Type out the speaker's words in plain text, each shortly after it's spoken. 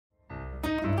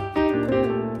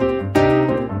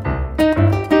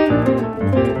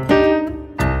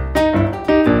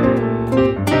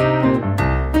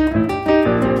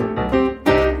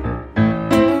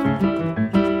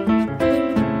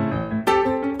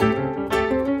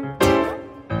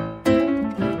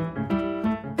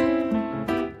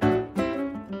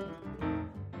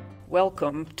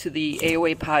Welcome to the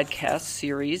AOA podcast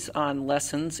series on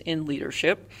lessons in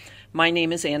leadership. My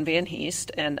name is Ann Van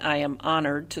Heest, and I am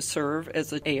honored to serve as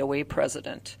the AOA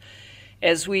President.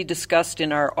 As we discussed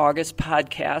in our August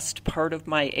podcast, part of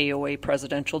my AOA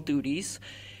presidential duties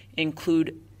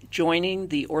include joining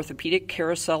the Orthopedic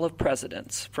Carousel of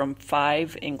Presidents from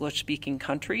 5 English-speaking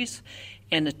countries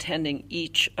and attending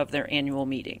each of their annual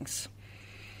meetings.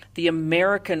 The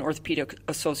American Orthopaedic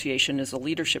Association is a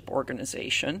leadership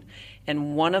organization,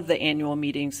 and one of the annual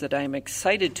meetings that I'm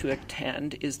excited to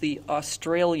attend is the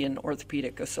Australian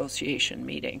Orthopaedic Association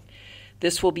meeting.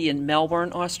 This will be in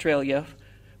Melbourne, Australia,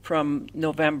 from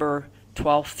November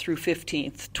 12th through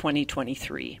 15th,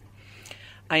 2023.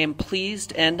 I am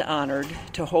pleased and honored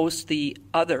to host the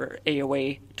other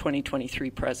AOA 2023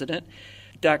 president,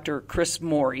 Dr. Chris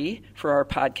Morrey, for our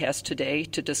podcast today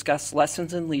to discuss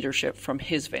lessons in leadership from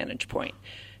his vantage point.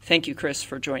 Thank you, Chris,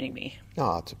 for joining me.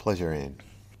 Oh, it's a pleasure, Ann.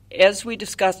 As we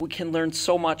discussed, we can learn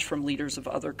so much from leaders of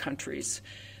other countries.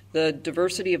 The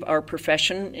diversity of our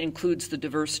profession includes the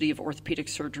diversity of orthopedic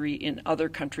surgery in other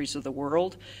countries of the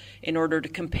world in order to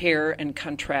compare and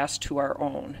contrast to our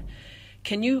own.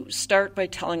 Can you start by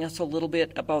telling us a little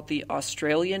bit about the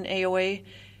Australian AOA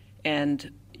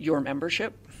and your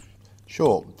membership?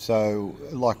 Sure. So,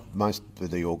 like most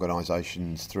of the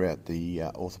organisations throughout the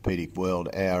orthopaedic world,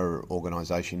 our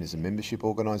organisation is a membership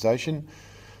organisation.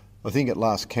 I think at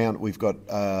last count we've got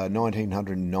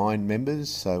 1,909 members,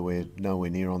 so we're nowhere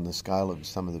near on the scale of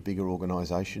some of the bigger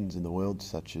organisations in the world,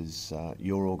 such as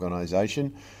your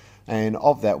organisation. And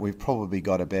of that, we've probably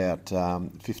got about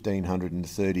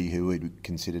 1,530 who we'd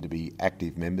consider to be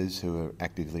active members who are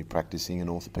actively practising in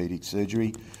orthopaedic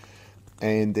surgery.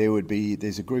 And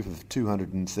there's a group of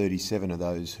 237 of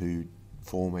those who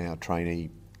form our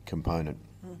trainee component.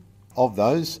 Of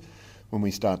those, when we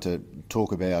start to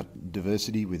talk about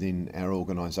diversity within our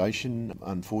organisation,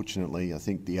 unfortunately, I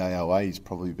think the AOA has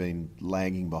probably been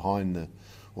lagging behind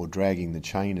or dragging the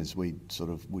chain, as we sort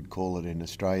of would call it in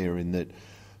Australia, in that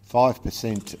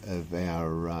 5% of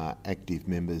our active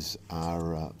members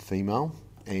are female,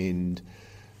 and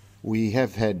we've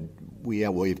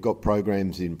got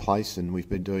programs in place, and we've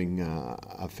been doing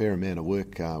a fair amount of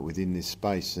work within this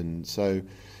space. And so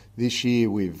this year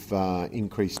we've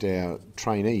increased our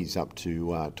trainees up to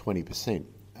 20%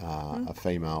 are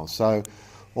female. So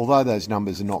although those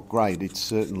numbers are not great, it's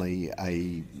certainly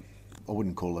I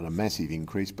wouldn't call it a massive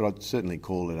increase, but I'd certainly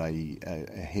call it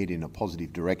a head in a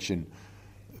positive direction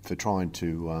for trying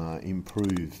to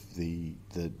improve the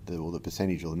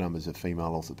percentage or the numbers of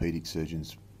female orthopaedic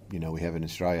surgeons we have in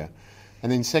Australia.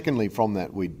 And then secondly, from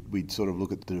that, we'd sort of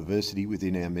look at the diversity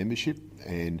within our membership.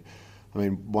 And I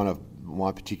mean, one of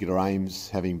my particular aims,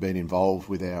 having been involved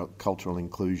with our cultural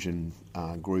inclusion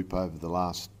group over the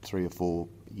last 3 or 4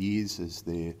 years as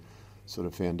their sort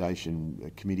of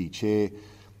foundation committee chair,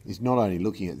 is not only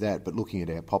looking at that, but looking at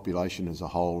our population as a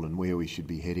whole and where we should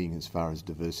be heading as far as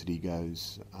diversity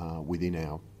goes within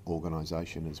our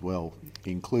organisation as well,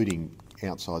 including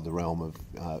outside the realm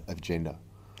of gender.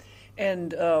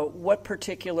 And what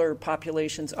particular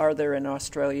populations are there in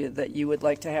Australia that you would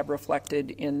like to have reflected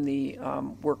in the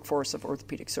workforce of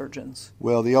orthopaedic surgeons?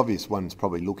 Well, the obvious one's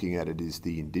probably looking at it is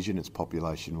the Indigenous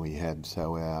population we have.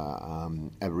 So our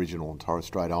Aboriginal and Torres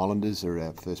Strait Islanders are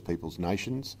our First Peoples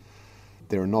nations.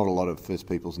 There are not a lot of First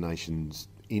Peoples nations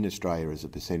in Australia as a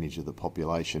percentage of the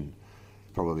population,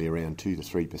 probably around 2 to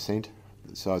 3%.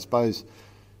 So I suppose,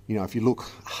 if you look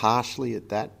harshly at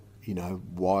that,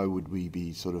 why would we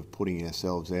be sort of putting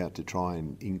ourselves out to try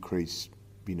and increase,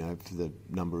 for the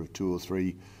number of 2 or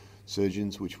 3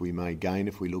 surgeons, which we may gain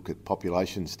if we look at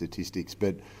population statistics.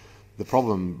 But the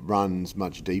problem runs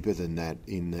much deeper than that,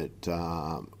 in that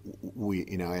our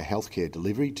healthcare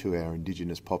delivery to our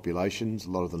Indigenous populations, a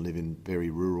lot of them live in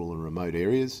very rural and remote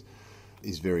areas,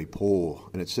 is very poor.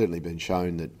 And it's certainly been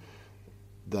shown that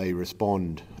they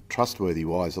respond,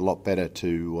 trustworthy-wise, a lot better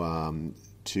to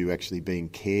actually being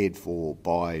cared for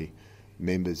by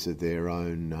members of their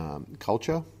own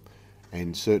culture.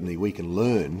 And certainly we can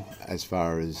learn, as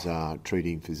far as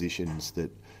treating physicians, that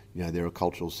there are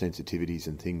cultural sensitivities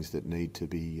and things that need to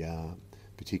be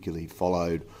particularly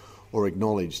followed or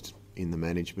acknowledged in the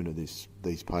management of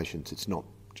these patients. It's not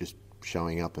just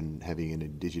showing up and having an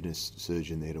Indigenous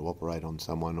surgeon there to operate on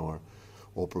someone,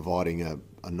 or providing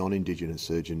a non-Indigenous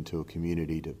surgeon to a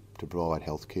community to provide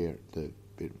health care.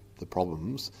 The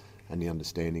problems and the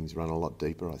understandings run a lot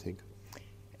deeper, I think.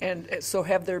 And so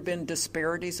have there been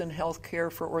disparities in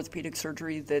healthcare for orthopedic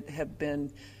surgery that have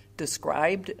been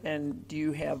described, and do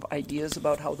you have ideas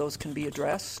about how those can be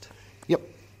addressed? Yep.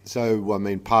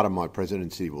 So, part of my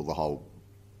presidency, well, the whole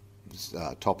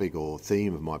topic or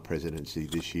theme of my presidency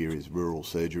this year is rural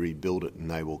surgery, build it and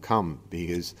they will come,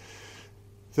 because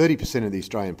 30% of the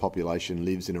Australian population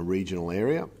lives in a regional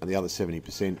area, and the other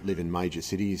 70% live in major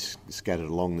cities scattered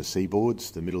along the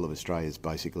seaboards. The middle of Australia is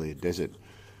basically a desert.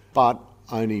 But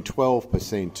only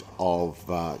 12%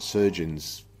 of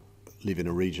surgeons live in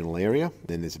a regional area.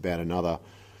 Then there's about another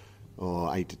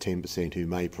 8 to 10% who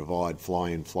may provide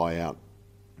fly-in, fly-out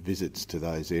visits to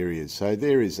those areas. So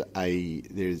there's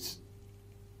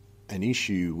an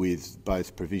issue with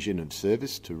both provision of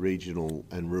service to regional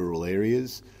and rural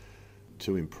areas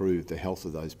to improve the health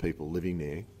of those people living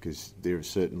there, because there are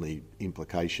certainly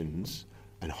implications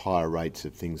and higher rates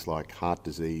of things like heart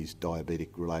disease,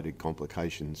 diabetic-related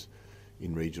complications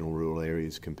in regional rural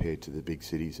areas compared to the big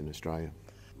cities in Australia.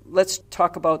 Let's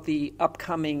talk about the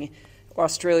upcoming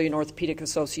Australian Orthopaedic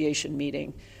Association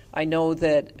meeting. I know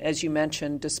that, as you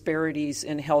mentioned, disparities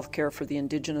in healthcare for the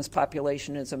Indigenous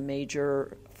population is a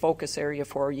major focus area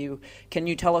for you. Can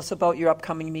you tell us about your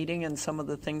upcoming meeting and some of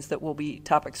the things that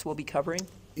topics we'll be covering?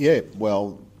 Yeah,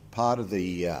 well, part of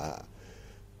the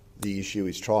issue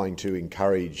is trying to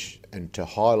encourage and to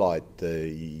highlight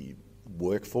the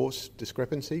workforce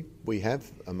discrepancy we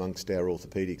have amongst our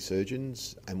orthopaedic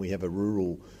surgeons, and we have a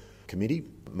rural committee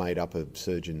made up of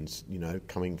surgeons,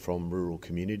 coming from rural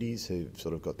communities who've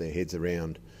sort of got their heads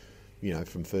around,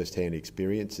 from first-hand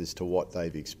experience as to what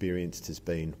they've experienced has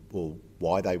been,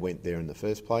 why they went there in the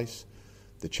first place,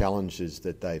 the challenges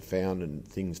that they've found, and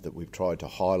things that we've tried to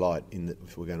highlight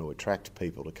if we're going to attract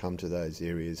people to come to those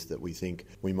areas that we think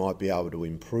we might be able to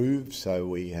improve. So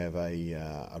we have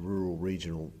a rural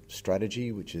regional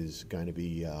strategy which is going to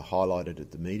be highlighted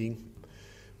at the meeting,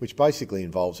 which basically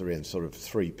involves around sort of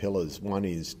three pillars. One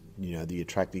is, the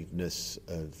attractiveness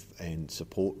of and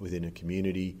support within a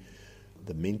community,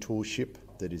 the mentorship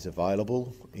that is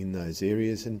available in those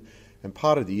areas. And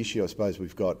part of the issue, I suppose,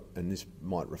 we've got, and this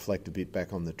might reflect a bit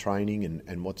back on the training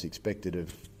and what's expected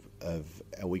of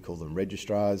we call them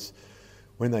registrars,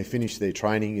 when they finish their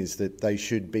training, is that they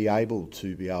should be able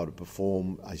to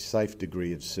perform a safe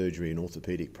degree of surgery and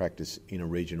orthopaedic practice in a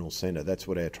regional centre. That's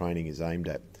what our training is aimed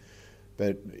at.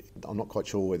 But I'm not quite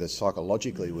sure whether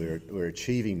psychologically we're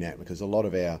achieving that, because a lot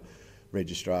of our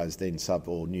registrars then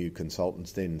or new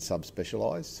consultants then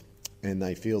subspecialise, and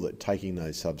they feel that taking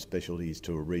those subspecialties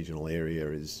to a regional area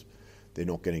they're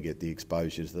not going to get the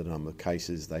exposure to the number of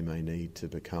cases they may need to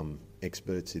become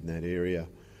experts in that area.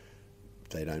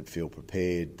 They don't feel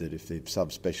prepared that if they've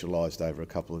subspecialised over a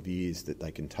couple of years that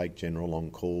they can take general on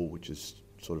call, which is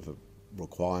sort of a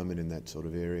requirement in that sort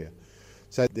of area.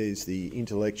 So there's the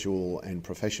intellectual and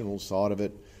professional side of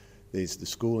it. There's the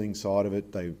schooling side of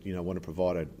it. They want to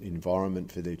provide an environment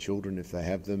for their children if they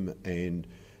have them, and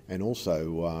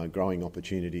also growing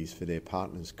opportunities for their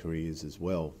partners' careers as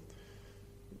well.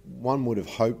 One would have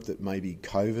hoped that maybe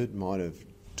COVID might have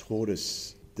taught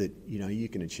us that you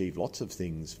can achieve lots of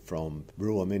things from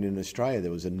rural. I mean, in Australia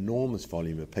there was an enormous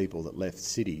volume of people that left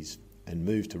cities and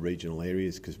moved to regional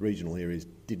areas because regional areas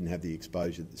didn't have the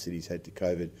exposure that the cities had to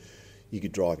COVID. You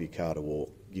could drive your car to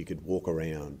walk, you could walk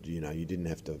around, you didn't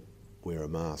have to wear a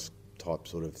mask type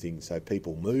sort of thing. So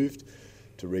people moved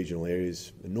to regional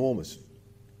areas, enormous,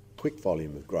 quick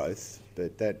volume of growth,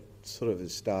 but that sort of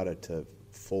has started to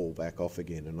fall back off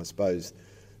again. And I suppose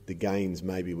the gains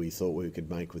maybe we thought we could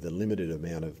make with a limited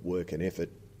amount of work and effort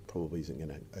probably isn't going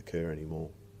to occur anymore.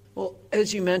 Well,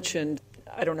 as you mentioned,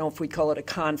 I don't know if we call it a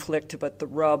conflict, but the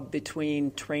rub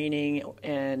between training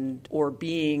or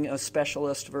being a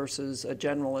specialist versus a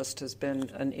generalist has been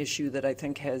an issue that I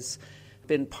think has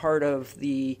been part of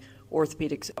the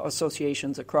orthopedic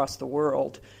associations across the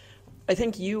world. I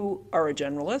think you are a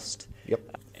generalist. Yep.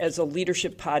 As a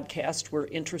leadership podcast, we're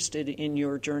interested in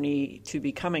your journey to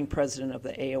becoming president of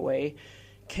the AOA.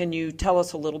 Can you tell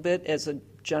us a little bit, as a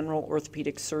general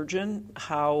orthopedic surgeon,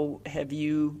 how have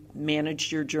you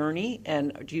managed your journey,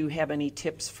 and do you have any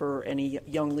tips for any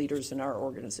young leaders in our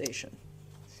organization?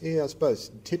 Yeah, I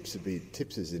suppose tips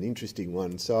is an interesting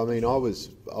one. So, I mean, I was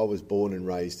born and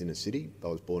raised in a city. I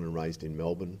was born and raised in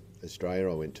Melbourne,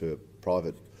 Australia. I went to a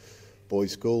private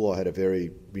boys' school. I had a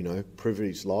very,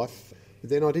 privileged life. But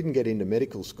then I didn't get into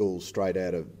medical school straight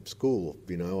out of school.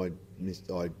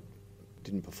 I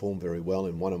didn't perform very well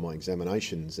in one of my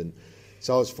examinations, and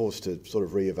so I was forced to sort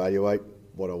of reevaluate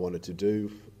what I wanted to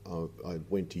do. I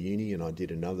went to uni and I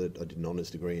did an honours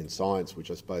degree in science,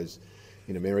 which I suppose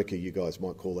in America you guys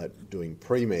might call that doing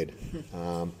pre-med.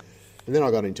 And then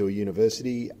I got into a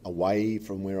university away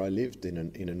from where I lived in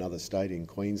another state in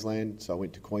Queensland. So I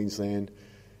went to Queensland,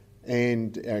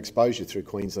 and our exposure through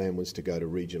Queensland was to go to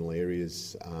regional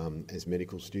areas as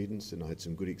medical students, and I had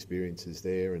some good experiences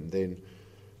there. And then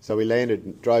So we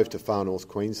drove to far north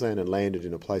Queensland and landed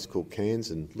in a place called Cairns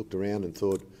and looked around and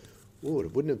thought,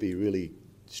 wouldn't it be really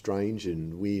strange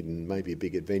and weird and maybe a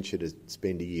big adventure to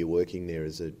spend a year working there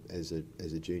as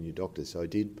a junior doctor? So I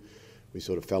did. We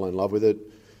sort of fell in love with it.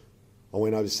 I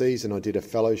went overseas and I did a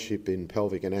fellowship in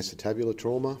pelvic and acetabular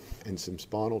trauma and some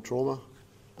spinal trauma.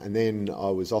 And then I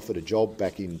was offered a job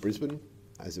back in Brisbane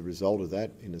as a result of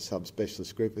that in a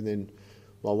subspecialist group. And then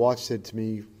my wife said to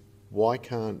me, why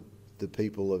can't the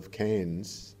people of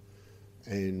Cairns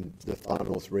and the far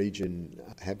north region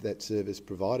have that service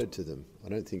provided to them? I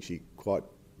don't think she quite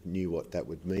knew what that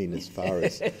would mean as far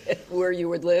as where you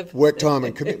would live, work time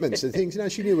and commitments and things.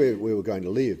 She knew where we were going to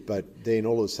live, but then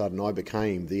all of a sudden I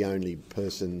became the only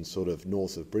person sort of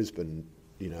north of Brisbane,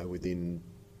 within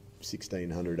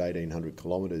 1,600, 1,800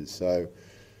 kilometres. So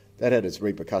that had its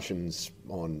repercussions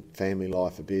on family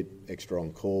life a bit, extra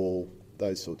on call,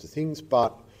 those sorts of things.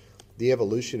 But the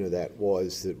evolution of that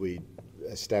was that we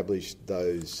established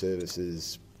those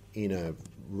services in a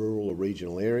rural or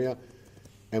regional area,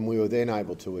 and we were then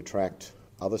able to attract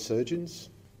other surgeons,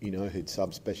 who'd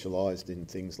subspecialised in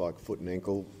things like foot and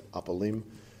ankle, upper limb,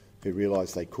 who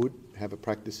realised they could have a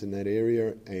practice in that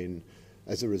area. And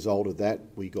as a result of that,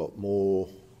 we got more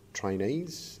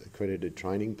trainees, accredited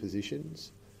training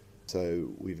positions.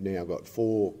 So we've now got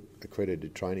 4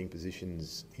 accredited training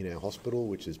positions in our hospital,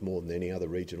 which is more than any other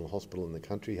regional hospital in the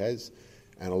country has,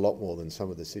 and a lot more than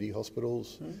some of the city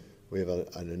hospitals. We have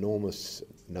an enormous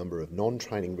number of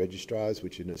non-training registrars,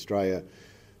 which in Australia,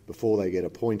 before they get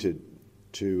appointed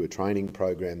to a training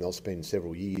program, they'll spend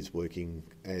several years working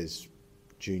as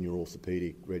junior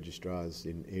orthopaedic registrars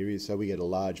in areas. So we get a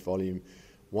large volume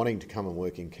wanting to come and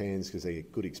work in Cairns because they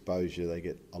get good exposure, they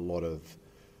get a lot of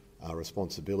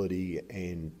responsibility,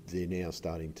 and they're now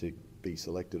starting to be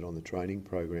selected on the training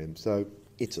program. So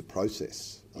it's a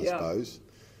process, I suppose.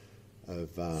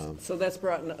 So that's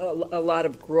brought in a lot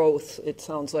of growth, it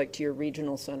sounds like, to your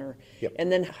regional centre. Yep.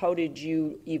 And then how did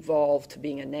you evolve to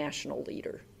being a national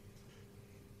leader?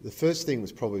 The first thing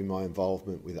was probably my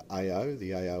involvement with AO,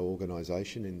 the AO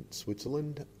organisation in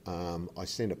Switzerland. I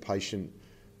sent a patient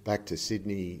back to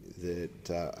Sydney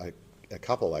that a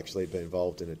couple actually had been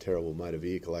involved in a terrible motor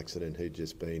vehicle accident who'd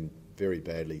just been very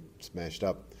badly smashed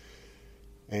up.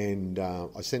 And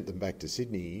I sent them back to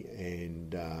Sydney,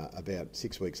 and about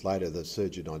 6 weeks later, the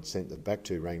surgeon I'd sent them back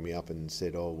to rang me up and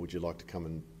said, would you like to come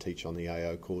and teach on the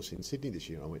AO course in Sydney this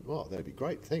year? And I went, that'd be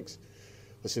great, thanks.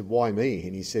 I said, why me?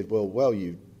 And he said, well,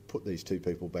 you put these 2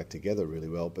 people back together really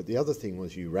well, but the other thing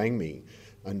was you rang me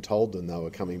and told them they were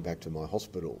coming back to my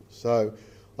hospital. So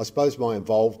I suppose my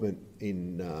involvement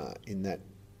in that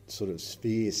sort of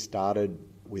sphere started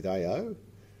with AO,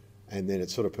 and then it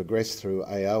sort of progressed through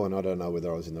AO, and I don't know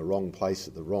whether I was in the wrong place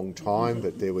at the wrong time,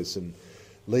 but there was some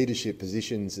leadership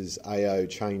positions as AO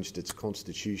changed its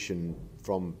constitution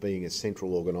from being a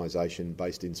central organisation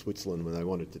based in Switzerland when they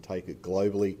wanted to take it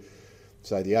globally.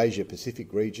 So the Asia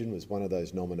Pacific region was one of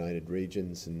those nominated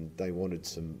regions, and they wanted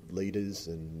some leaders,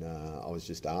 and I was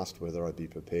just asked whether I'd be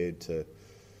prepared to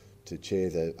chair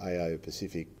the AO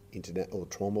Pacific Internet or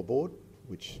Trauma Board,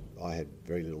 which I had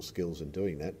very little skills in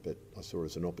doing that, but I saw it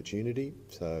as an opportunity.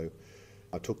 So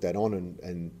I took that on,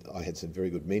 and I had some very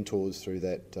good mentors through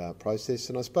that process.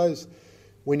 And I suppose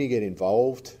when you get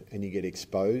involved and you get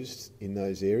exposed in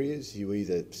those areas, you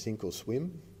either sink or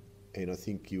swim, and I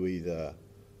think you either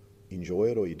enjoy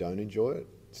it or you don't enjoy it.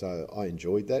 So I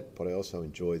enjoyed that, but I also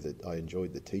enjoyed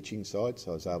the teaching side,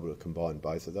 so I was able to combine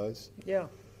both of those. Yeah.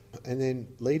 And then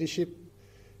leadership.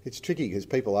 It's tricky because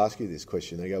people ask you this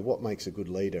question. They go, what makes a good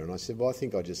leader? And I said, I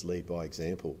think I just lead by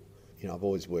example. I've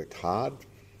always worked hard.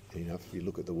 If you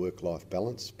look at the work-life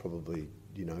balance, probably,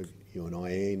 you and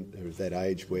I are of that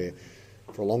age where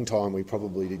for a long time we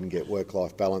probably didn't get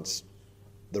work-life balance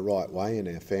the right way, and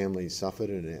our families suffered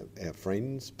and our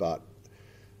friends, but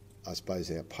I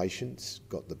suppose our patients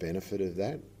got the benefit of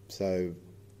that. So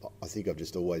I think I've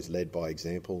just always led by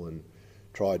example and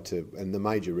tried to, and the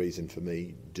major reason for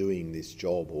me doing this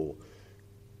job or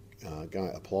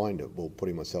applying to,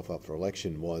 putting myself up for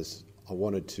election was I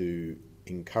wanted to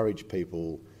encourage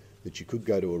people that you could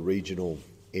go to a regional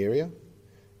area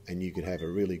and you could have a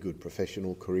really good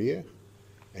professional career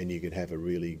and you could have a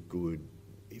really good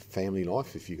family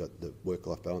life if you got the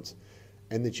work-life balance,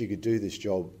 and that you could do this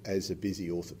job as a busy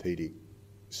orthopaedic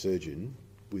surgeon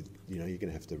with, you're going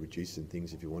to have to reduce some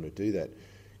things if you want to do that.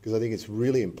 Because I think it's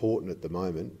really important at the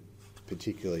moment,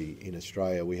 particularly in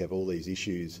Australia, we have all these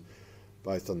issues,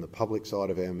 both on the public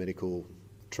side of our medical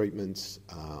treatments,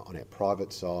 on our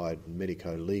private side,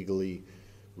 medico-legally,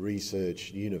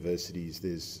 research, universities.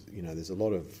 There's a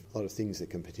lot of things that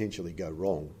can potentially go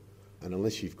wrong And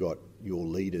unless you've got your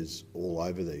leaders all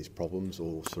over these problems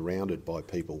or surrounded by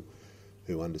people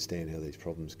who understand how these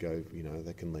problems go,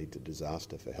 that can lead to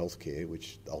disaster for healthcare,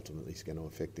 which ultimately is going to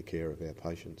affect the care of our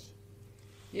patients.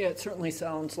 Yeah, it certainly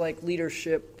sounds like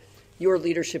leadership. Your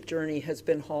leadership journey has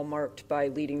been hallmarked by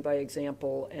leading by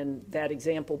example, and that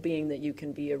example being that you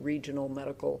can be a regional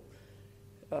medical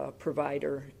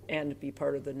provider and be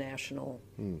part of the national.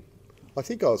 I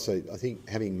think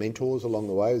having mentors along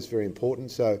the way is very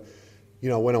important. So,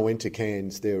 when I went to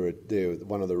Cairns,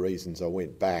 one of the reasons I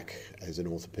went back as an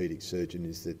orthopaedic surgeon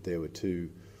is that there were two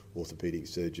orthopaedic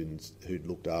surgeons who'd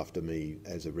looked after me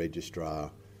as a registrar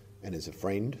and as a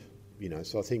friend.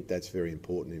 So I think that's very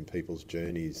important in people's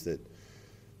journeys, that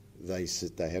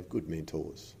they have good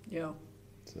mentors. Yeah.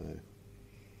 So.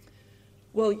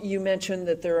 Well, you mentioned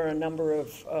that there are a number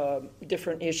of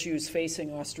different issues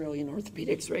facing Australian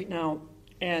orthopaedics right now.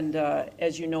 And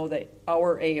as you know, that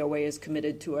our AOA is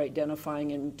committed to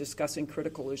identifying and discussing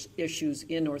critical issues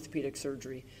in orthopedic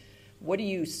surgery. What do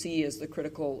you see as the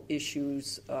critical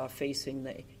issues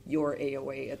facing your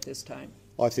AOA at this time?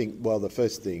 I think, the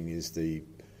first thing is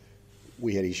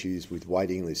we had issues with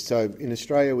waiting lists. So in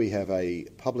Australia, we have a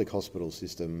public hospital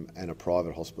system and a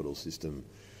private hospital system.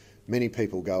 Many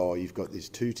people go, you've got this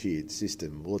two-tiered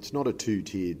system. Well, it's not a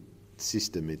two-tiered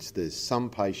system. There's some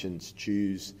patients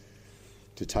choose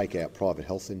to take out private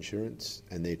health insurance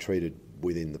and they're treated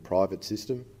within the private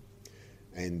system.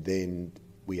 And then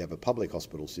we have a public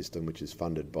hospital system which is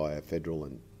funded by our federal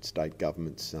and state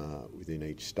governments within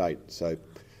each state. So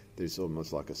there's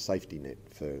almost like a safety net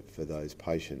for those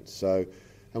patients. So,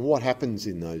 and what happens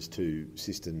in those two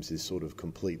systems is sort of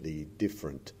completely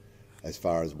different as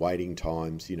far as waiting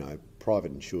times.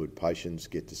 Private insured patients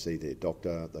get to see their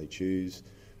doctor they choose.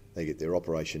 They get their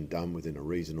operation done within a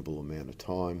reasonable amount of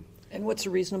time. And what's a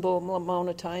reasonable amount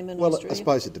of time in Australia? Well, I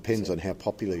suppose it depends on how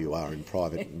popular you are in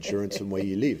private insurance and where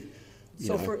you live.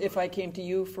 If I came to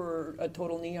you for a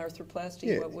total knee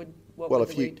arthroplasty, what would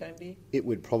the wait time be? It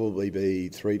would probably be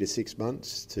 3 to 6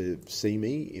 months to see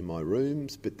me in my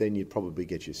rooms, but then you'd probably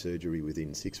get your surgery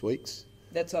within 6 weeks.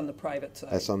 That's on the private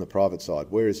side. That's on the private side.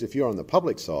 Whereas if you're on the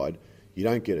public side, you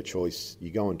don't get a choice. You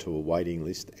go onto a waiting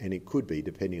list, and it could be,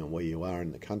 depending on where you are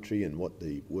in the country and what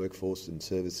the workforce and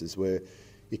services were,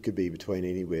 it could be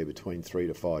anywhere between 3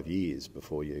 to 5 years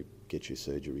before you get your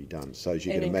surgery done. So as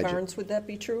you can imagine. And in Cairns, would that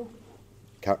be true?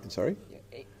 Sorry?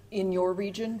 In your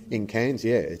region? In Cairns,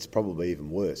 yeah, it's probably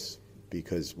even worse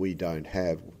because we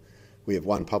have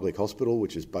one public hospital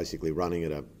which is basically running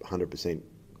at 100%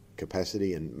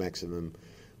 capacity and maximum.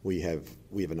 We have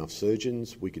enough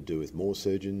surgeons. We could do with more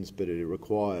surgeons, but it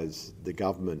requires the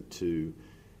government to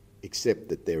accept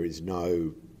that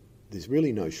there's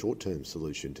really no short-term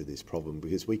solution to this problem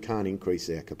because we can't increase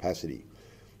our capacity.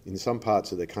 In some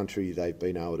parts of the country, they've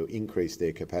been able to increase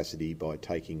their capacity by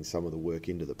taking some of the work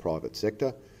into the private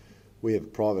sector. We have a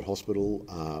private hospital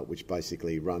which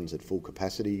basically runs at full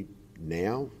capacity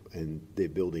now, and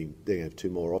they have 2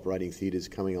 more operating theatres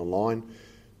coming online.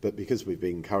 But because we've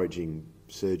been encouraging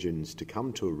surgeons to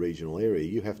come to a regional area,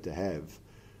 you have to have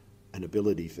an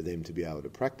ability for them to be able to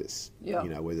practice,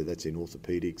 whether that's in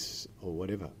orthopaedics or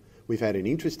whatever. We've had an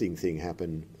interesting thing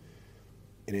happen,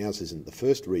 and ours isn't the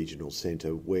first regional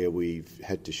centre, where we've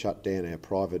had to shut down our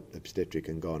private obstetric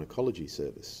and gynaecology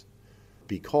service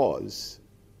because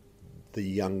the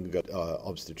younger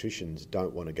obstetricians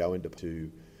don't want to go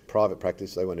into private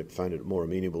practice. They find it more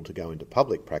amenable to go into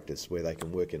public practice where they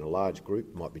can work in a large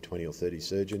group, might be 20 or 30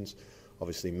 surgeons,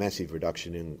 obviously massive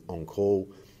reduction in on-call,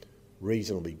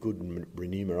 reasonably good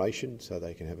remuneration so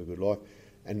they can have a good life.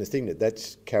 And the thing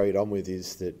that's carried on with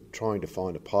is that trying to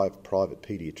find a private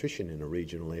paediatrician in a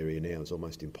regional area now is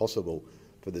almost impossible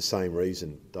for the same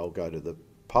reason. They'll go to the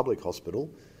public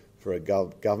hospital for a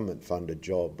government-funded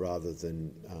job rather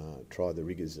than try the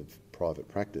rigours of private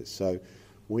practice. So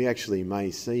we actually may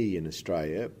see in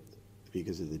Australia,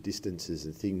 because of the distances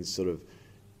and things, sort of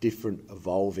different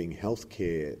evolving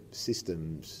healthcare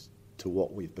systems to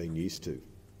what we've been used to.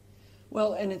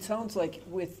 Well, and it sounds like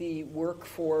with the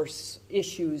workforce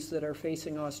issues that are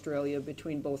facing Australia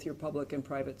between both your public and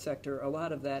private sector, a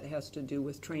lot of that has to do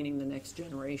with training the next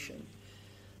generation.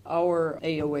 Our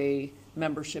AOA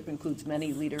membership includes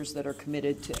many leaders that are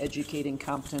committed to educating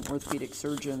competent orthopedic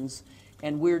surgeons,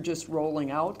 and we're just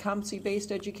rolling out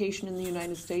competency-based education in the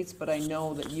United States, but I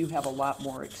know that you have a lot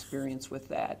more experience with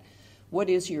that. What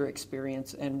is your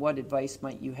experience, and what advice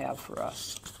might you have for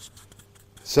us?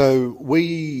 So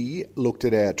we looked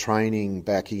at our training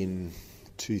back in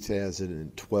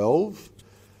 2012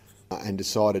 and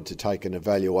decided to take an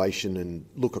evaluation and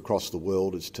look across the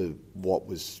world as to what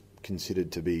was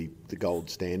considered to be the gold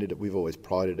standard. We've always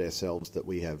prided ourselves that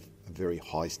we have a very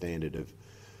high standard of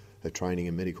training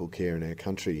and medical care in our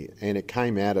country. And it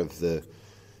came out of the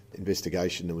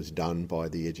investigation that was done by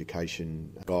the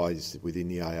education guys within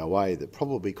the AOA that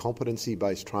probably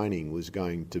competency-based training was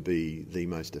going to be the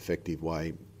most effective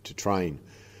way to train.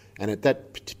 And at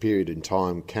that period in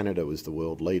time, Canada was the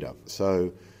world leader.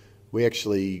 So we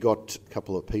actually got a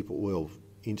couple of people,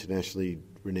 internationally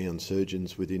renowned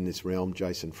surgeons within this realm.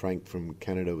 Jason Frank from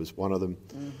Canada was one of them,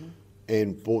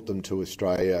 and brought them to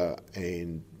Australia,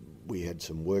 and we had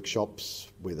some workshops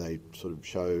where they sort of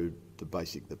showed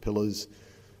the pillars.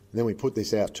 And then we put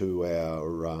this out to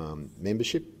our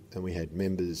membership, and we had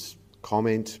members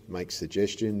comment, make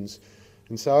suggestions.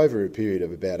 And so over a period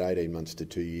of about 18 months to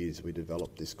 2 years, we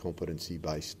developed this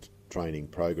competency-based training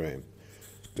program.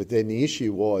 But then the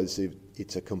issue was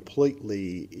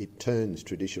it turns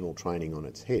traditional training on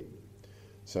its head.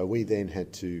 So we then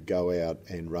had to go out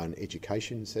and run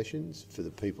education sessions for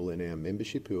the people in our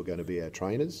membership who are going to be our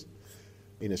trainers.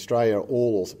 In Australia,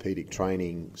 all orthopaedic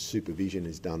training supervision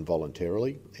is done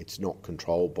voluntarily. It's not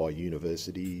controlled by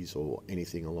universities or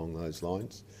anything along those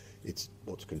lines. It's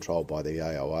what's controlled by the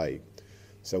AOA.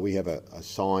 So we have a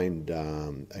signed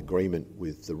agreement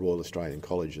with the Royal Australian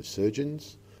College of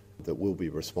Surgeons that will be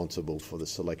responsible for the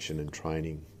selection and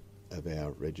training of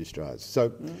our registrars.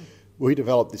 So we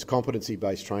developed this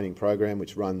competency-based training program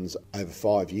which runs over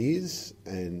 5 years,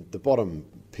 and the bottom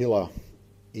pillar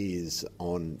is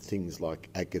on things like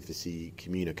advocacy,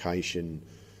 communication,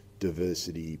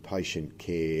 diversity, patient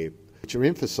care, which are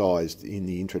emphasised in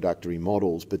the introductory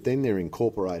models, but then they're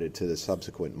incorporated to the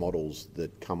subsequent models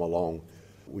that come along,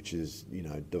 which is,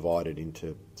 divided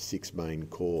into 6 main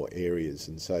core areas.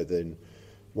 And so then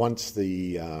once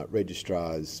the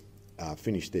registrars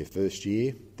finish their first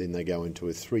year, then they go into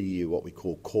a 3-year, what we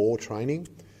call core training,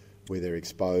 where they're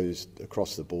exposed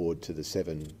across the board to the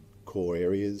 7 core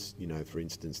areas. For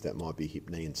instance, that might be hip,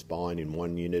 knee and spine in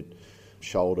one unit,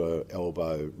 shoulder,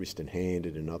 elbow, wrist and hand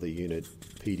in another unit,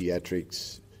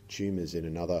 paediatrics, tumours in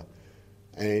another.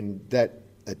 And that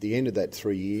at the end of that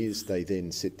 3 years, they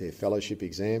then sit their fellowship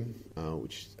exam,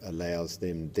 which allows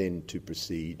them then to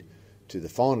proceed to the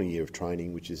final year of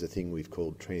training, which is a thing we've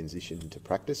called transition to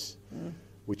practice,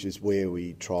 which is where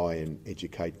we try and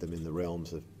educate them in the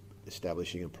realms of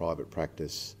establishing a private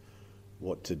practice,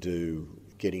 what to do,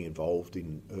 getting involved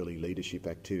in early leadership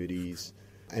activities,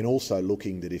 and also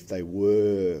looking that if they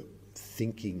were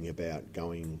thinking about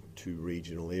going to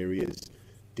regional areas,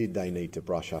 did they need to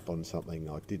brush up on something?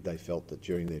 Like, did they felt that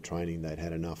during their training they'd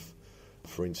had enough,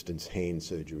 for instance, hand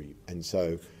surgery? And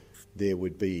so there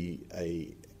would be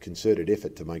a concerted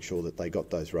effort to make sure that they got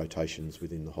those rotations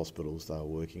within the hospitals they were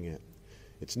working at.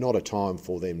 It's not a time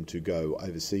for them to go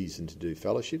overseas and to do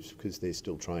fellowships because they're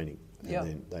still training, and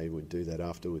then they would do that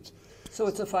afterwards. So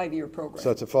it's a 5-year program.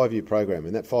 So it's a 5-year program,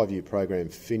 and that 5-year program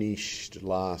finished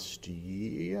last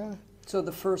year. So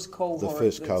the first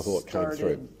cohort came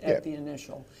through at the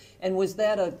initial. And was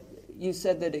that you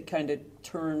said that it kind of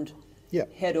turned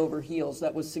head over heels.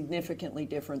 That was significantly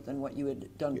different than what you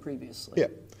had done previously. Yeah.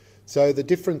 So the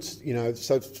difference,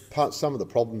 some of the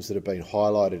problems that have been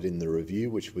highlighted in the review,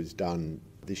 which was done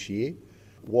this year,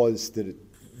 was that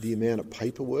the amount of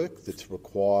paperwork that's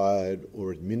required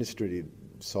or administrative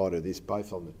side of this,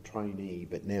 both on the trainee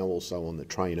but now also on the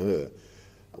trainer,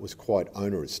 was quite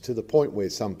onerous, to the point where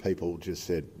some people just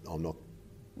said, I'm not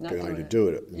going to do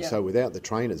it. And so without the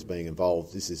trainers being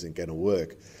involved, this isn't going to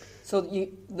work. So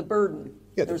the burden.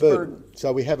 Yeah, the burden.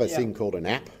 So we have a thing called an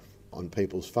app on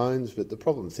people's phones, but the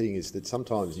problem thing is that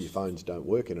sometimes your phones don't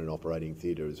work in an operating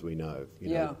theatre, as we know,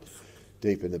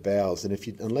 deep in the bowels. And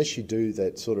unless you do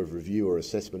that sort of review or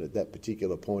assessment at that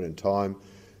particular point in time,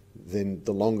 then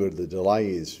the longer the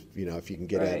delay is, if you can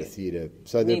get out of theatre.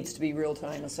 So it needs to be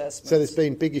real-time assessment. So there's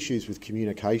been big issues with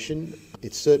communication.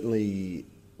 It's certainly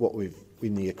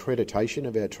in the accreditation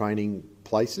of our training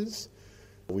places,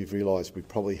 we've realised we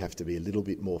probably have to be a little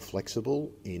bit more flexible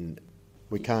in.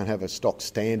 We can't have a stock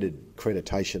standard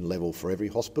accreditation level for every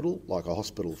hospital. Like a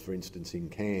hospital, for instance, in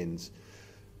Cairns,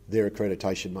 their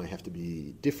accreditation may have to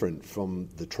be different from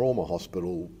the trauma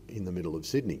hospital in the middle of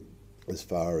Sydney, as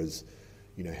far as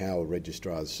how a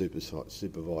registrar is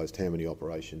supervised, how many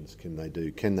operations can they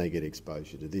do, can they get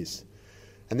exposure to this.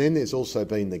 And then there's also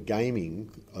been the gaming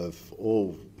of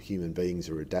all human beings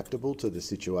are adaptable to the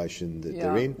situation that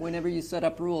they're in. Whenever you set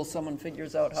up rules, someone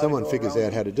figures out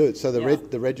how to do it. So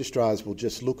the registrars will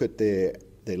just look at their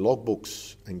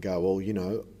logbooks and go,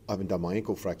 well, I haven't done my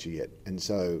ankle fracture yet. And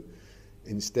so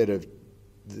instead of,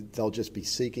 they'll just be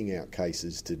seeking out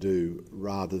cases to do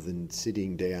rather than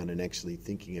sitting down and actually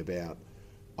thinking about,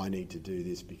 I need to do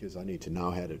this because I need to know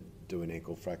how to do an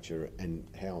ankle fracture and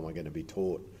how am I going to be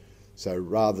taught. So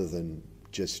rather than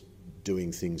just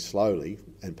doing things slowly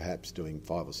and perhaps doing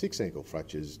 5 or 6 ankle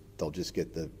fractures, they'll just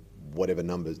get the whatever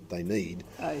numbers they need.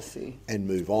 I see. And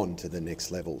move on to the next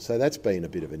level. So that's been a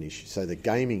bit of an issue. So the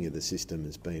gaming of the system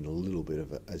has been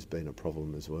a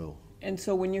problem as well. And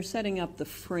so when you're setting up the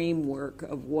framework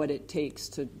of what it takes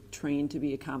to train to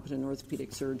be a competent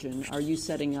orthopedic surgeon, are you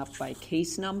setting up by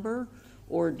case number,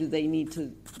 or do they need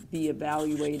to be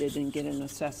evaluated and get an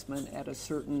assessment at a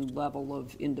certain level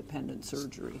of independent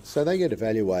surgery? So they get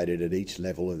evaluated at each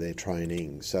level of their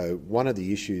training. So one of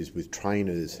the issues with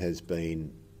trainers has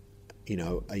been,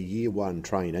 a year 1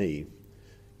 trainee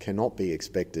cannot be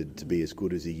expected to be as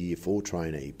good as a year 4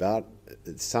 trainee, but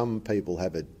some people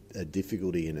have a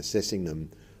difficulty in assessing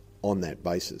them on that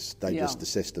basis. They just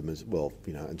assess them as well,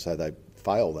 and so they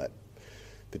fail that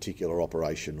particular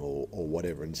operation or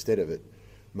whatever. Instead of it,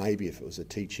 maybe if it was a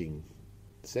teaching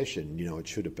session, it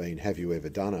should have been, have you ever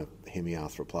done a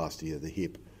hemiarthroplasty of the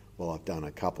hip? Well, I've done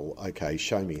a couple. Okay,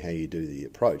 show me how you do the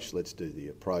approach. Let's do the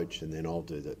approach, and then I'll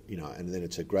do the, and then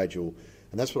it's a gradual.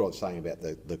 And that's what I was saying about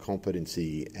the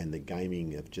competency and the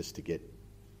gaming of just to get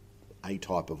a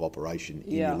type of operation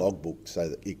in your logbook so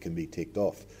that it can be ticked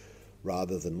off,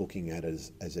 rather than looking at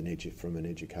it from an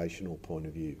educational point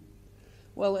of view.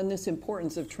 Well, and this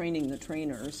importance of training the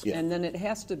trainers, and then it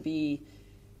has to be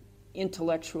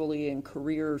intellectually and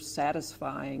career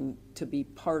satisfying to be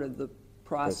part of the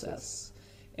process.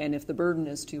 And if the burden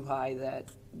is too high, that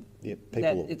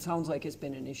it sounds like it's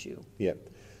been an issue. Yep.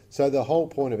 So the whole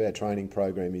point of our training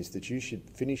program is that you should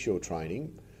finish your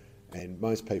training, and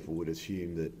most people would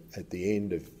assume that at the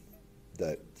end of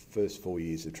that first 4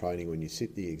 years of training, when you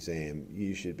sit the exam,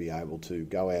 you should be able to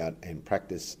go out and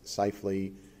practice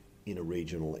safely in a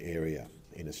regional area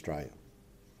in Australia.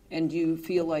 And do you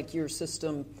feel like your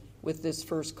system with this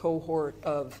first cohort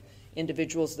of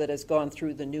individuals that has gone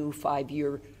through the new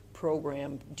 5-year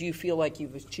program, do you feel like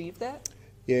you've achieved that?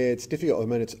 Yeah, it's difficult. I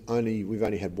mean, we've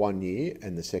only had 1 year,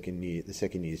 and the second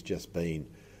year's just been.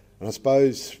 And I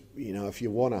suppose, if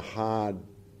you want a hard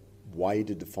way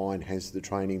to define has the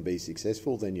training been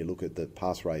successful, then you look at the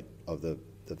pass rate of the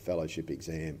fellowship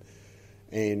exam.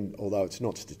 And although it's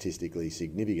not statistically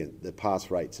significant, the pass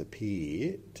rates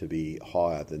appear to be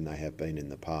higher than they have been in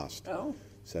the past. Oh.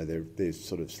 So they're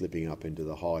sort of slipping up into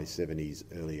the high 70s,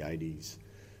 early 80s,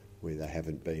 where they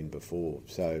haven't been before.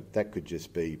 So that could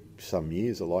just be some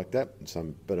years are like that,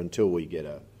 but until we get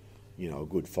a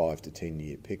good 5 to 10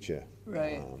 year picture.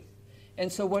 Right.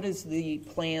 And so what is the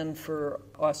plan for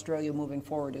Australia moving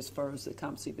forward as far as the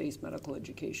competency-based medical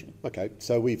education? Okay,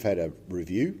 so we've had a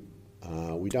review.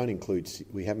 We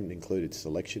haven't included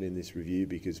selection in this review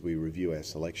because we review our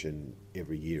selection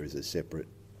every year as a separate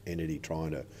entity,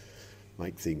 trying to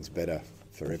make things better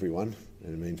for everyone.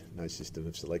 And I mean, no system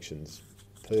of selection's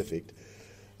perfect.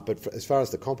 But as far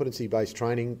as the competency-based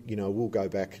training, we'll go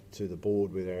back to the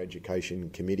board with our education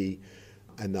committee,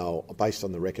 and they'll, based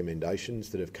on the recommendations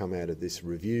that have come out of this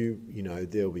review,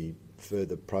 there'll be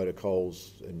further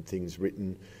protocols and things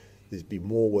written. There'll be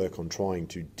more work on trying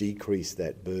to decrease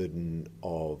that burden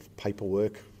of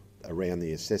paperwork around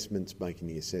the assessments, making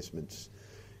the assessments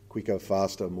quicker,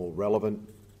 faster, more relevant.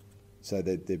 So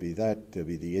there'll be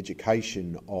the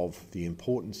education of the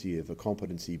importance of a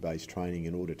competency-based training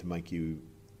in order to make you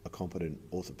a competent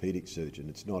orthopaedic surgeon.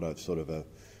 It's not a sort of a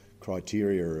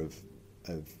criteria of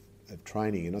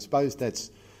training. And I suppose that's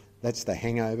the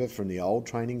hangover from the old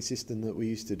training system that we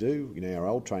used to do. Our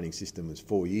old training system was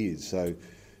 4 years. So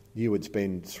you would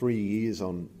spend 3 years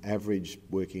on average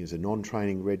working as a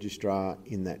non-training registrar.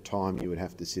 In that time, you would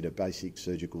have to sit a basic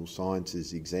surgical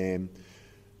sciences exam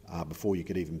before you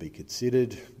could even be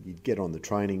considered. You'd get on the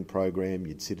training program,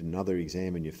 you'd sit another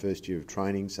exam in your first year of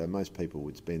training, so most people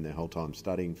would spend their whole time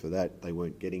studying for that. They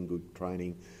weren't getting good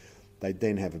training. They'd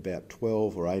then have about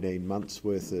 12 or 18 months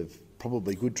worth of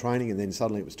probably good training, and then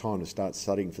suddenly it was time to start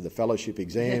studying for the fellowship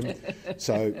exam.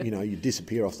 So, you'd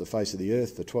disappear off the face of the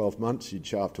earth for 12 months, you'd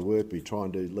show up to work, you'd try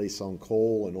and do lease on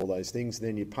call and all those things,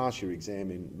 then you'd pass your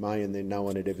exam in May and then no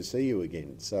one would ever see you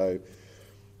again. So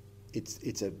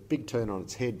it's a big turn on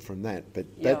its head from that, but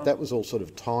that was all sort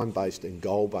of time-based and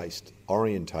goal-based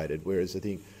orientated, whereas I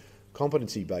think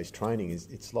competency-based training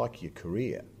it's like your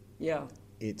career. Yeah.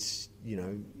 It's,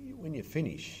 when you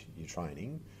finish your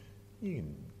training, you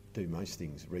can do most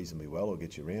things reasonably well or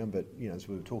get you around, but, as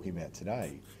we were talking about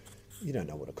today, you don't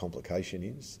know what a complication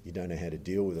is. You don't know how to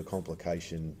deal with a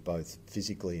complication both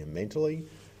physically and mentally.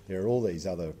 There are all these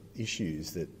other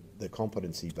issues that the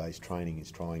competency-based training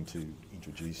is trying to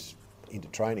introduce into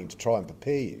training to try and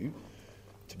prepare you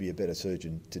to be a better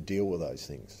surgeon to deal with those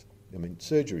things. I mean,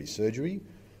 surgery is surgery,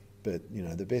 but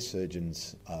the best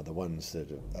surgeons are the ones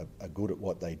that are good at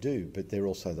what they do, but they're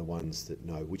also the ones that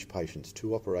know which patients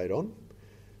to operate on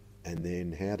and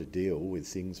then how to deal with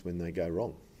things when they go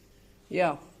wrong.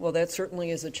 Yeah, well, that certainly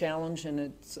is a challenge,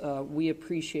 and we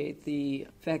appreciate the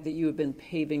fact that you have been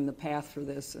paving the path for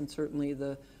this, and certainly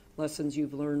the lessons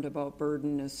you've learned about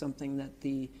burden is something that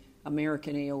the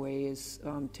American AOA is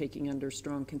taking under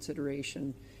strong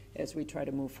consideration as we try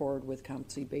to move forward with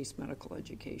competency-based medical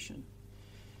education.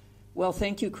 Well,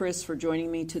 thank you, Chris, for joining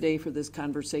me today for this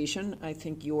conversation. I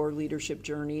think your leadership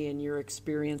journey and your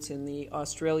experience in the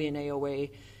Australian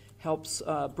AOA helps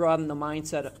broaden the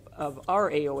mindset of our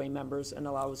AOA members and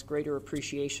allows greater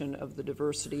appreciation of the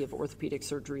diversity of orthopedic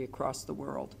surgery across the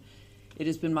world. It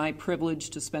has been my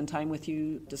privilege to spend time with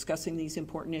you discussing these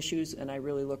important issues, and I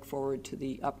really look forward to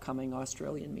the upcoming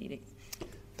Australian meeting.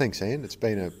 Thanks, Anne. It's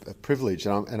been a privilege,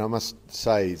 and I must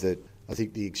say that I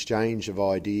think the exchange of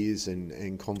ideas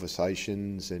and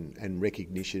conversations and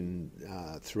recognition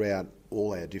throughout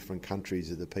all our different countries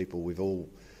of the people we've all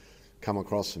come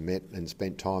across and met and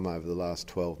spent time over the last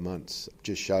 12 months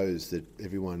just shows that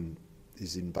everyone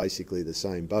is in basically the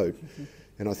same boat. Mm-hmm.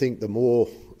 And I think the more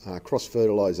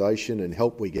cross-fertilisation and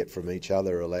help we get from each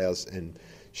other and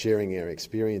sharing our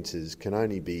experiences can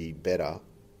only be better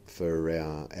for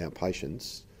our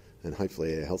patients and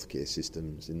hopefully our healthcare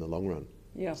systems in the long run.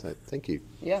 Yeah. So thank you.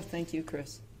 Yeah, thank you,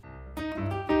 Chris.